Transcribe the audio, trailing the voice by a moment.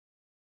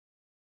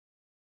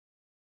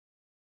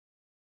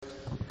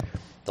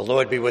The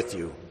Lord be with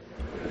you.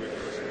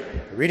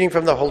 Reading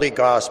from the Holy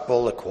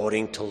Gospel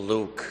according to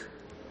Luke.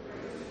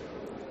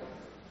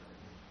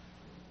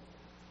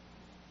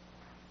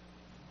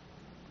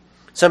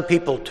 Some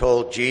people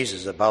told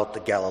Jesus about the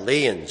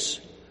Galileans,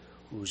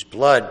 whose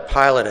blood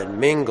Pilate had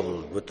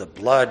mingled with the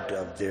blood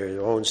of their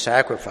own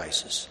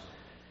sacrifices.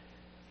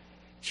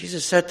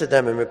 Jesus said to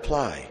them in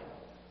reply,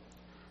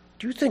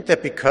 "Do you think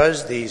that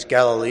because these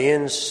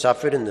Galileans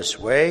suffered in this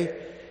way,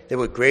 they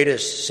were greater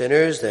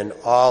sinners than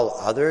all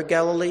other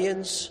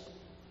Galileans?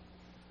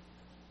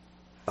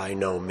 By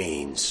no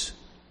means.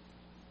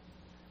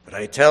 But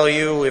I tell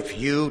you, if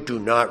you do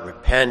not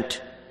repent,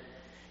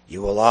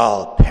 you will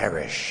all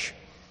perish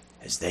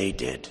as they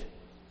did."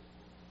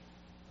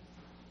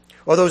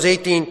 Or those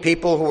 18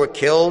 people who were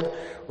killed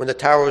when the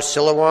Tower of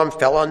Siloam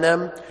fell on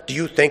them, do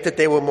you think that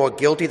they were more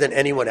guilty than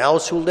anyone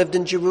else who lived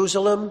in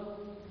Jerusalem?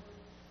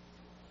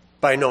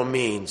 By no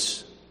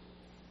means.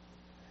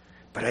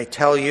 But I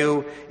tell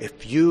you,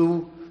 if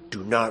you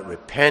do not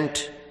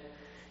repent,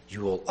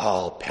 you will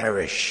all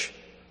perish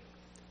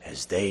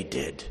as they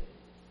did.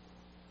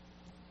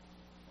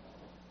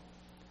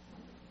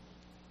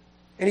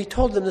 And he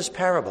told them this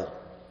parable.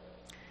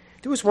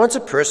 There was once a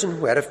person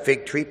who had a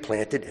fig tree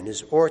planted in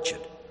his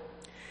orchard.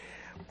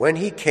 When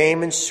he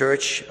came in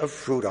search of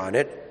fruit on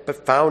it,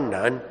 but found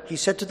none, he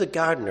said to the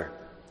gardener,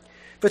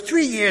 "For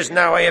 3 years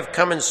now I have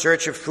come in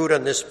search of fruit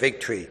on this fig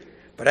tree,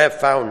 but I have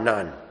found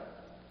none.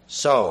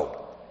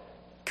 So,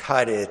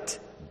 cut it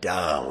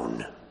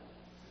down.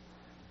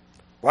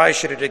 Why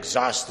should it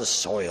exhaust the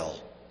soil?"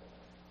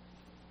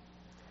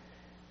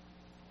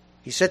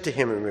 He said to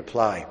him in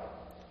reply,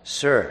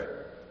 "Sir,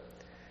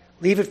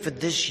 leave it for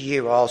this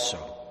year also.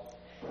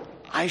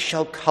 I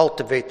shall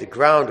cultivate the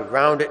ground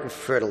around it and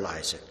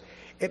fertilize it.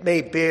 It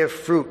may bear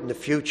fruit in the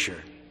future.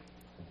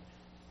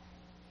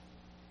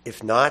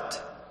 If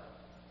not,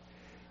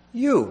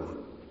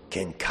 you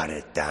can cut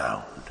it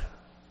down."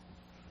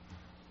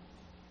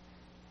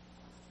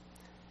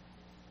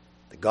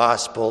 The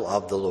Gospel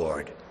of the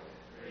Lord.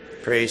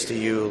 Praise to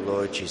you,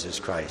 Lord Jesus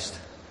Christ.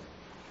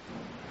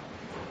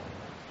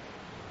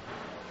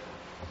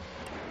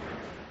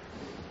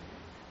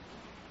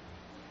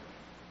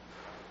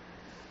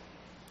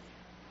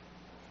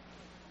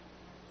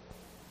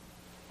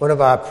 One of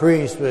our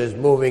priests was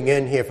moving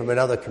in here from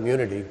another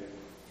community.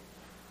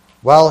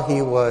 While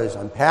he was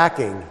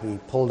unpacking, he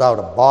pulled out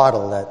a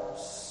bottle that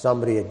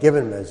somebody had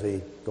given him as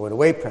a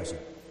going-away present.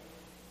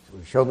 So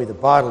he showed me the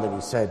bottle and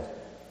he said,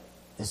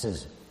 "This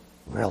is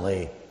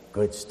really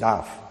good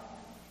stuff."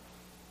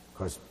 Of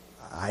course,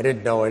 I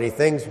didn't know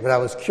anything, but I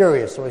was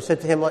curious. So I said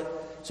to him,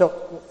 "So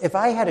if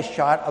I had a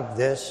shot of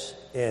this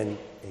in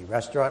a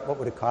restaurant, what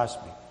would it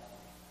cost me?"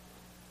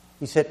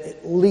 He said,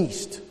 "At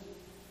least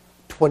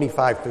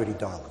 $25,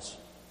 $30.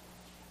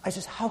 I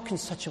says, "How can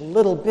such a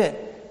little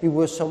bit be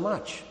worth so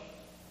much?"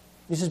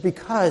 He says,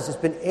 "Because it's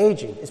been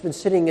aging. It's been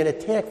sitting in a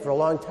tank for a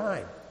long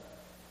time."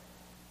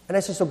 And I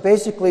said, "So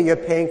basically you're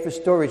paying for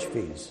storage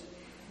fees?"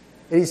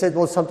 And he said,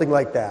 "Well, something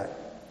like that."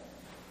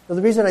 Now,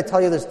 the reason I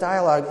tell you this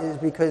dialogue is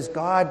because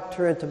God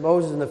turned to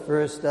Moses in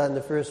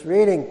the first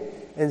reading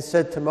and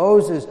said to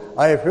Moses,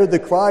 "I have heard the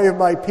cry of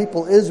my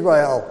people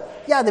Israel."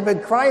 Yeah, they've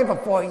been crying for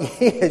 4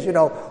 years,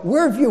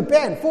 Where have you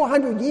been?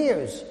 400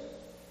 years.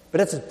 But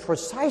that's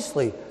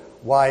precisely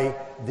why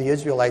the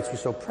Israelites were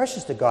so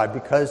precious to God,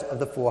 because of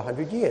the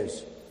 400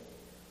 years.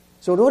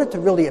 So in order to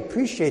really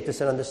appreciate this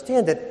and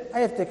understand it,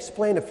 I have to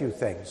explain a few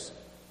things.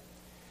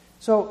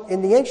 So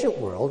in the ancient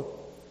world,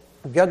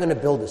 if you're going to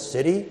build a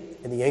city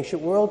in the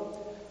ancient world,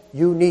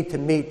 you need to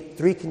meet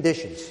 3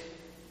 conditions.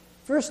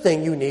 First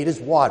thing you need is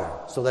water,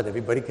 so that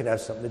everybody can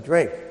have something to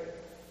drink.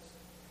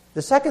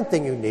 The second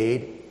thing you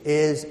need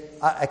is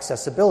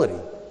accessibility.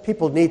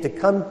 People need to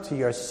come to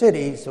your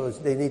city, so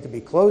they need to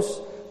be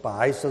close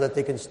by so that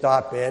they can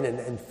stop in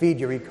and feed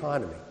your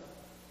economy.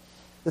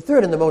 The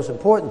third and the most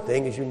important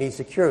thing is you need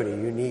security.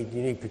 You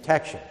need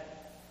protection.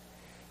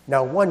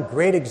 Now, one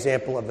great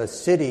example of a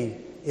city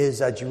is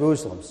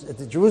Jerusalem.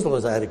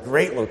 Jerusalem had a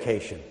great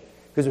location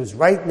because it was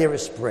right near a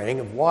spring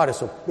of water,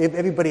 so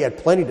everybody had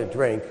plenty to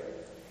drink.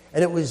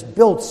 And it was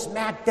built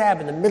smack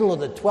dab in the middle of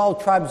the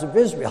 12 tribes of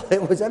Israel.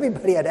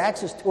 Everybody had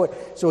access to it,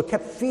 so it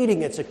kept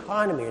feeding its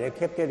economy, and it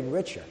kept getting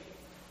richer.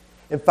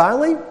 And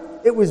finally,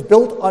 it was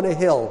built on a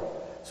hill,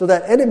 so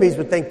that enemies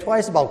would think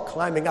twice about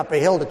climbing up a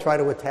hill to try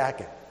to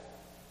attack it.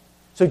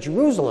 So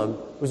Jerusalem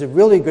was a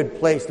really good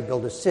place to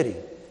build a city.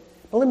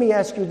 But let me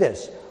ask you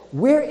this.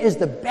 Where is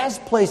the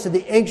best place in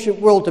the ancient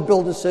world to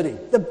build a city?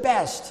 The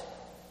best?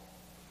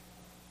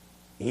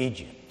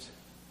 Egypt.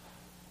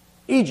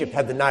 Egypt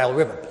had the Nile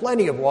River,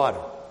 plenty of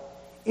water.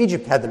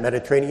 Egypt had the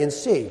Mediterranean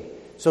Sea,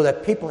 so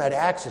that people had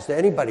access to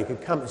anybody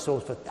could come. And so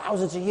for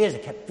thousands of years,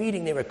 it kept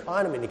feeding their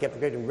economy and it kept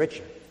getting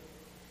richer.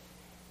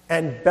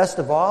 And best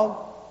of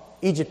all,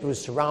 Egypt was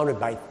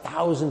surrounded by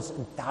thousands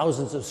and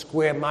thousands of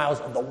square miles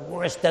of the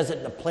worst desert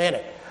in the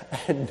planet.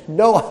 And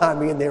no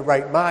army in their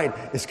right mind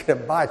is going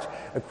to march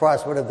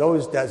across one of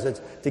those deserts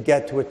to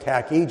get to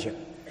attack Egypt.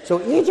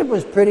 So Egypt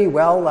was pretty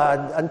well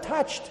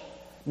untouched.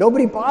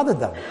 Nobody bothered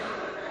them.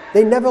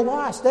 they never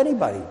lost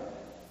anybody.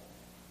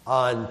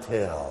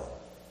 Until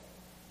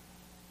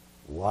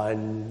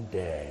one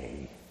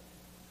day,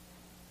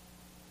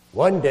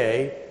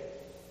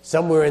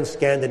 somewhere in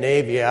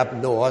Scandinavia, up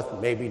north,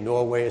 maybe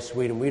Norway or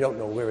Sweden, we don't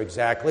know where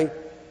exactly,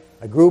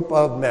 a group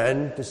of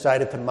men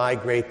decided to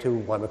migrate to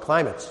warmer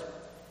climates.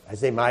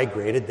 As they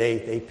migrated,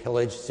 they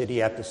pillaged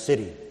city after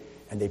city,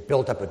 and they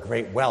built up a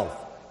great wealth,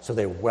 so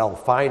they were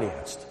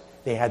well-financed.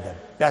 They had the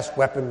best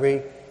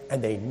weaponry,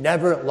 and they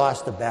never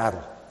lost a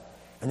battle.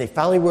 And they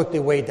finally worked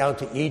their way down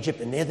to Egypt,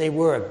 and there they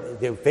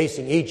were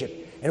facing Egypt.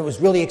 And it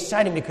was really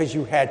exciting because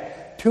you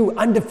had two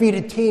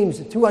undefeated teams,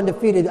 two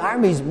undefeated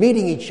armies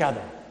meeting each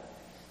other.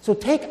 So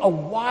take a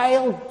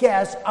wild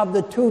guess of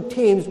the two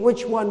teams,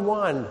 which one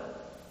won?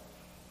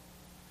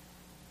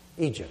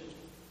 Egypt.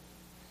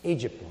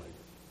 Egypt won.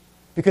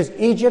 Because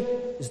Egypt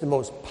is the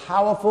most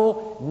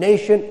powerful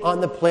nation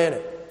on the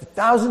planet. For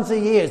thousands of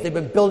years, they've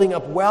been building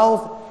up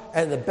wealth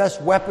and the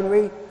best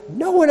weaponry.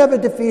 No one ever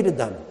defeated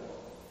them.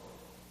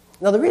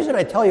 Now, the reason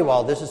I tell you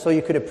all this is so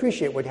you could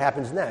appreciate what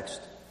happens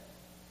next.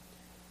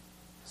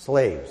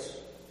 Slaves.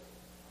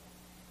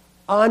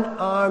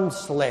 Unarmed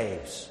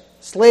slaves.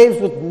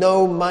 Slaves with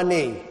no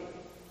money.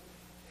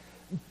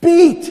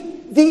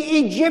 Beat the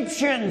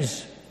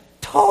Egyptians.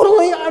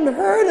 Totally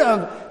unheard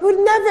of. It would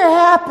never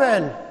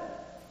happen.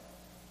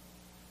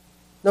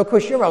 Now, of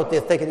course, you're out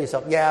there thinking to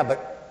yourself, yeah,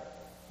 but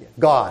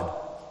God.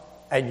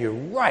 And you're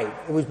right.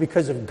 It was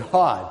because of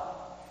God.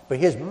 But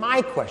here's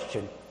my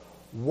question.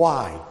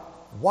 Why?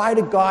 Why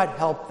did God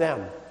help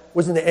them?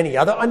 Wasn't there any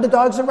other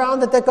underdogs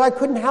around that God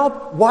couldn't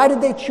help? Why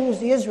did they choose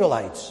the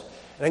Israelites?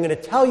 And I'm going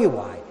to tell you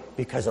why.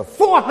 Because of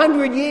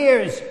 400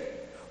 years.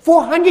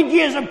 400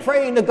 years of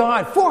praying to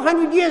God.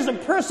 400 years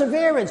of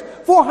perseverance.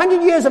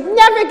 400 years of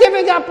never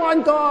giving up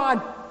on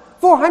God.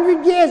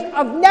 400 years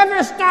of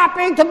never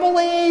stopping to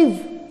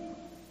believe.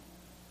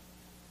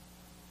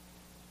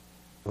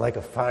 Like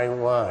a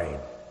fine wine,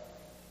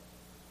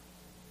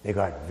 they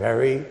got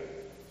very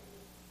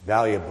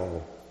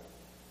valuable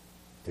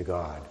to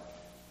God.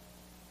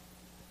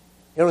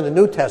 You know, in the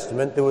New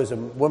Testament, there was a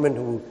woman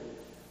who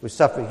was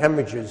suffering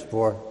hemorrhages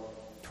for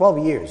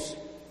 12 years.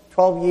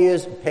 12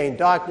 years of paying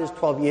doctors,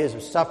 12 years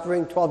of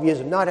suffering, 12 years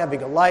of not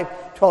having a life,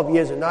 12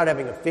 years of not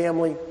having a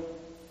family,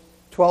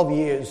 12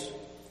 years.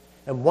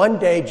 And one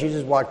day,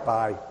 Jesus walked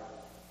by.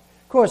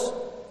 Of course,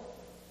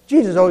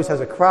 Jesus always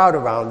has a crowd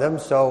around them,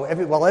 so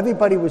while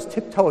everybody was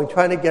tiptoeing,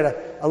 trying to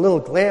get a little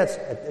glance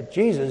at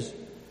Jesus,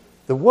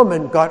 the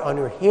woman got on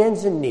her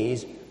hands and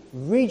knees,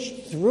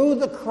 reached through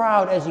the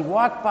crowd as he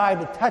walked by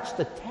to touch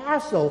the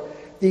tassel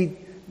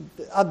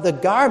of the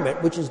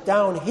garment, which is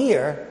down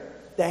here,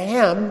 the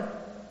hem,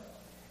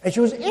 and she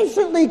was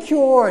instantly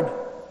cured.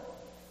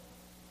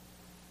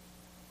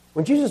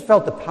 When Jesus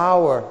felt the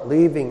power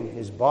leaving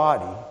his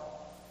body,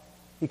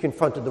 he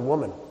confronted the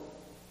woman.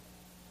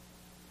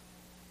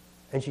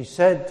 And she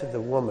said to the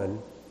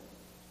woman,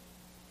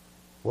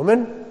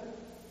 "Woman,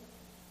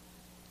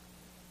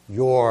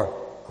 your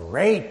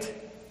great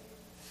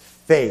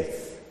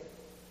faith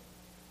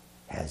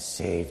has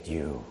saved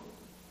you."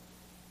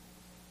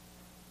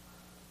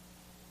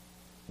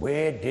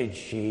 Where did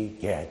she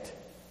get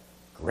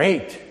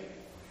great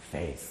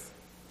faith?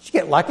 Did she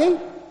get lucky? Did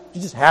she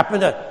just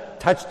happen to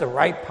touch the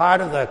right part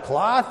of the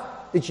cloth?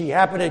 Did she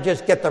happen to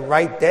just get the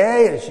right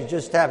day? Did she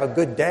just have a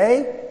good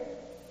day?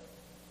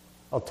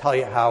 I'll tell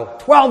you how.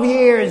 12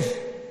 years.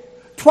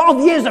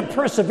 12 years of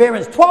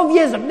perseverance. 12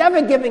 years of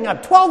never giving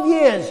up. 12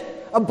 years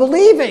of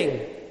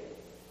believing.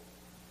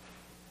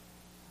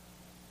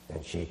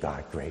 And she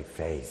got great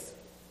faith.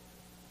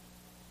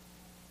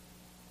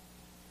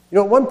 You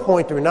know, at one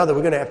point or another,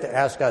 we're going to have to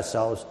ask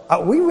ourselves,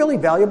 are we really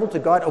valuable to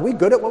God? Are we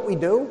good at what we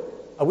do?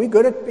 Are we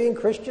good at being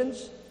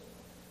Christians?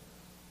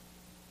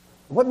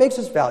 What makes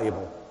us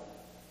valuable?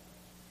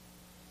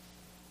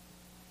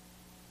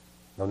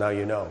 Well, now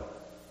you know.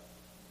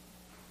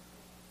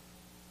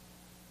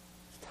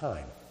 It's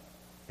time.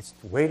 It's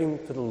waiting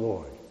for the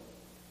Lord.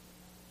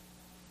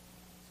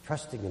 It's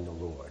trusting in the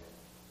Lord,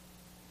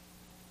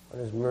 on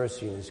his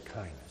mercy and his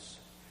kindness.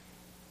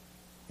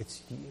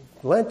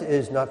 Lent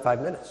is not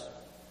 5 minutes.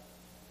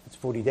 It's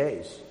 40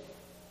 days.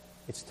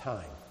 It's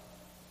time.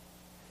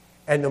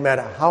 And no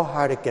matter how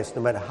hard it gets,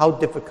 no matter how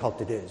difficult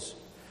it is,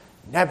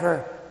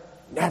 never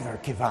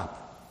give up.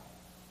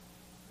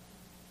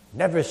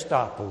 Never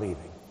stop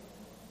believing.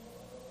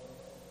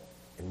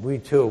 And we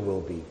too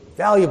will be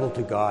valuable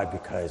to God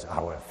because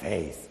our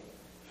faith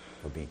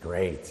will be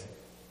great.